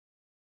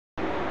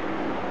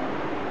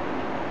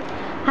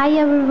Hi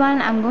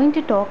everyone, I'm going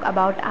to talk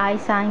about eye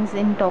signs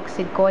in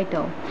toxic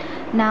goiter.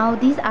 Now,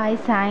 these eye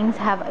signs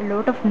have a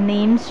lot of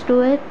names to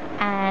it,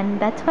 and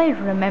that's why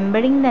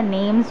remembering the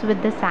names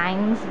with the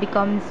signs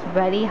becomes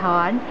very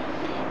hard.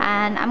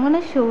 And I'm going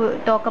to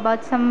talk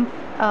about some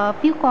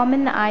few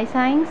common eye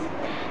signs,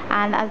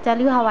 and I'll tell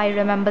you how I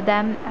remember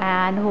them,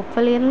 and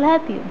hopefully it'll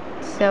help you.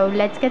 So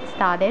let's get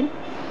started.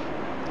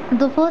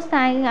 The first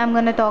sign I'm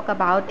going to talk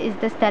about is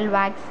the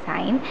Stellwag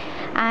sign,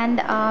 and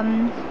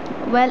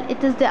well,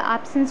 it is the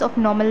absence of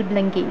normal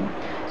blinking.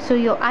 So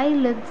your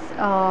eyelids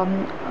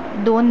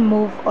don't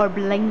move or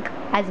blink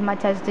as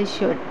much as they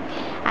should,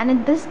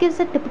 and this gives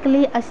a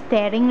typically a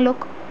staring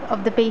look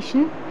of the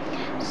patient.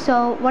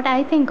 So what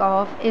I think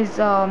of is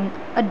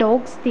a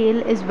dog's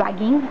tail is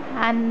wagging,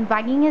 and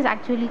wagging is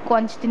actually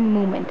constant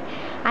movement.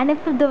 And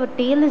if the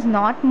tail is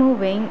not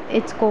moving,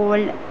 it's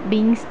called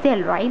being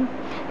still, right?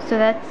 So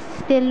that's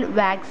still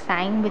wag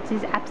sign, which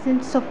is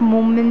absence of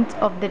movement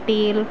of the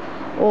tail,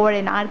 or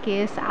in our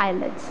case,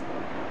 eyelids.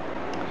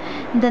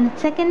 The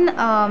second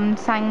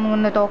sign I'm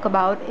going to talk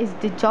about is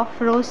the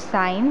Joffroy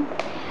sign,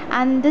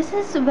 and this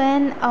is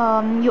when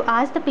you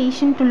ask the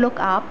patient to look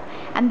up,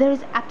 and there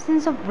is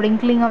absence of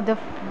wrinkling of the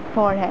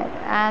forehead,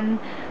 and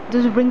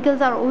those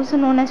wrinkles are also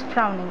known as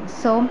frowning.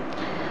 So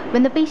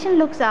when the patient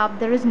looks up,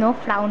 there is no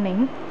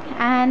frowning,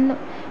 and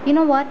you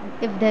know what?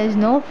 If there is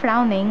no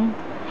frowning,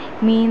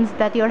 means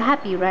that you're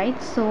happy,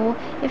 right? So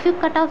if you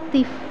cut off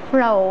the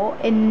frown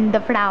in the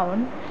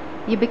frown,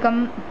 you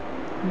become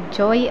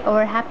joy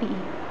or happy.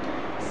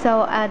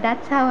 So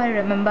that's how I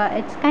remember.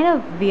 It's kind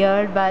of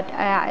weird, but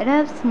it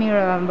helps me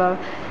remember.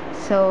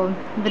 So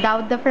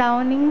without the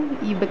frowning,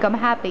 you become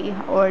happy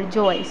or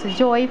joy. So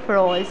joy for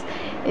us,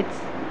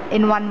 it's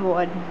in one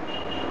word.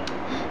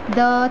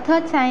 The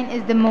third sign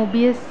is the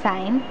Mobius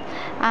sign,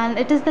 and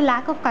it is the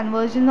lack of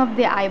conversion of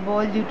the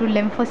eyeball due to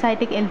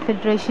lymphocytic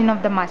infiltration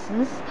of the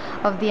muscles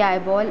of the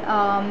eyeball,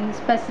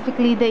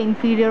 specifically the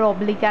inferior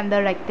oblique and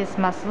the rectus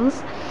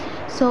muscles.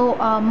 So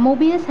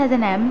Mobius has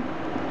an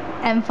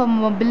M for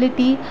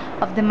mobility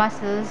of the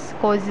muscles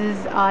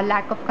causes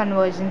lack of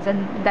conversions,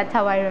 and that's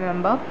how I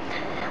remember.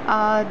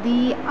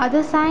 The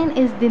other sign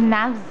is the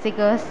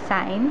Naffziger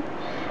sign,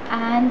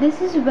 and this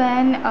is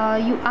when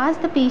you ask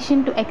the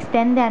patient to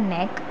extend their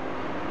neck.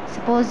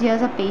 Suppose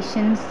here's a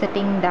patient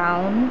sitting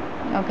down.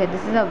 Okay,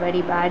 this is a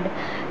very bad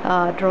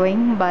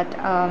drawing, but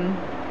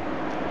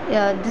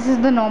this is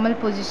the normal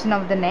position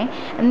of the neck,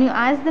 and you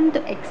ask them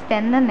to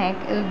extend the neck.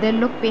 If they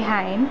look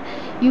behind,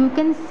 you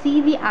can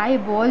see the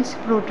eyeballs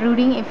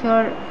protruding if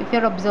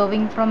you're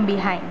observing from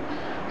behind.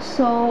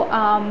 So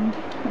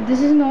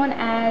this is known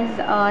as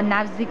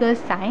Naffziger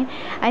sign.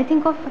 I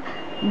think of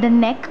the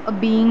neck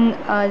being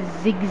a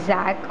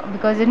zigzag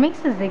because it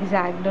makes a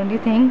zigzag, don't you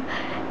think?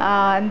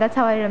 And that's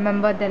how I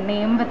remember the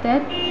name with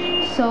it.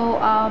 So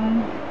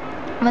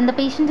when the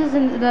patient is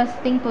in the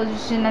sitting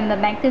position and the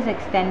neck is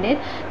extended,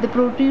 the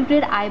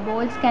protruded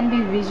eyeballs can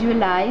be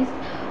visualized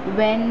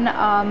when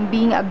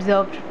being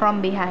observed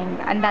from behind,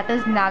 and that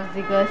is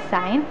Naffziger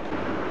sign.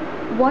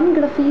 One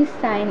Graefe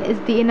sign is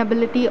the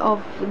inability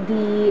of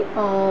the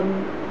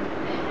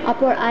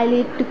upper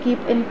eyelid to keep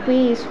in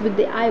pace with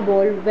the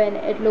eyeball when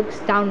it looks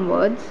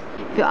downwards.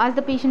 If you ask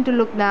the patient to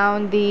look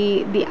down,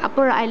 the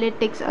upper eyelid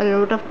takes a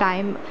lot of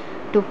time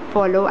to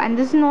follow, and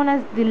this is known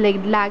as the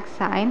leg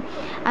sign,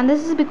 and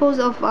this is because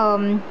of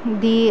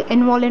the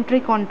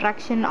involuntary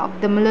contraction of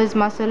the Muller's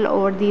muscle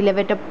or the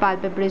levator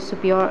palpebrae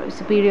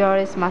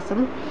superioris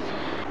muscle.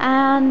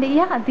 And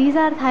yeah, these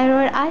are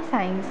thyroid eye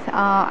signs.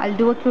 I'll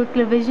do a quick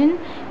revision.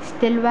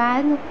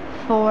 Stellwag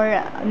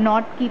for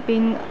not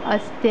keeping a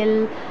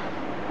still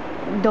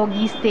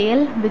doggy's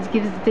tail, which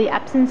gives the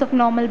absence of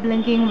normal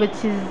blinking,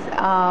 which is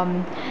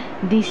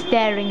the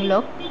staring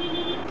look.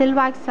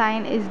 Stellwag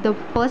sign is the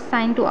first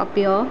sign to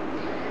appear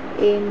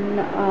in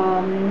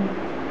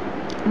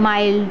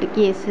mild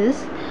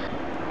cases.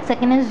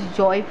 Second is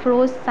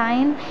Joffroy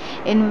sign,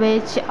 in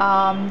which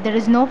there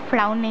is no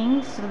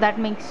frowning, so that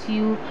makes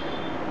you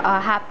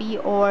happy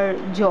or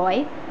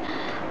joy.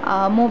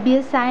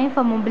 Mobius sign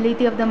for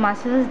mobility of the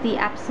muscles, the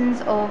absence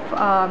of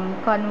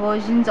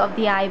conversions of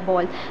the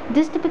eyeball.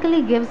 This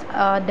typically gives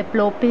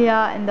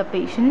diplopia in the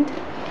patient,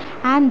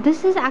 and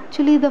this is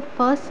actually the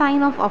first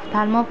sign of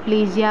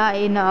ophthalmoplegia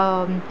in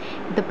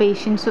the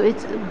patient. So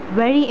it's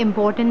very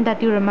important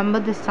that you remember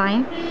this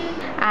sign.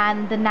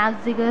 And the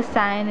Naffziger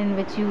sign, in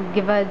which you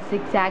give a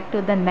zigzag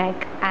to the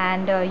neck,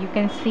 and you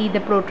can see the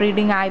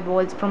protruding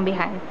eyeballs from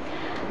behind.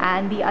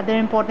 And the other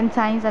important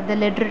signs are the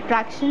lid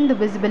retraction, the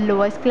visible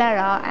lower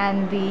sclera,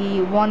 and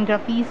the von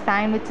Graefe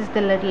sign, which is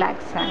the lid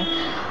lag sign.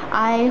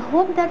 I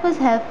hope that was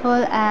helpful,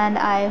 and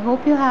I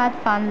hope you had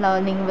fun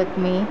learning with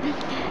me,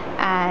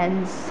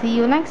 and see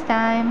you next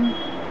time.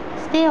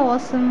 Stay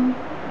awesome.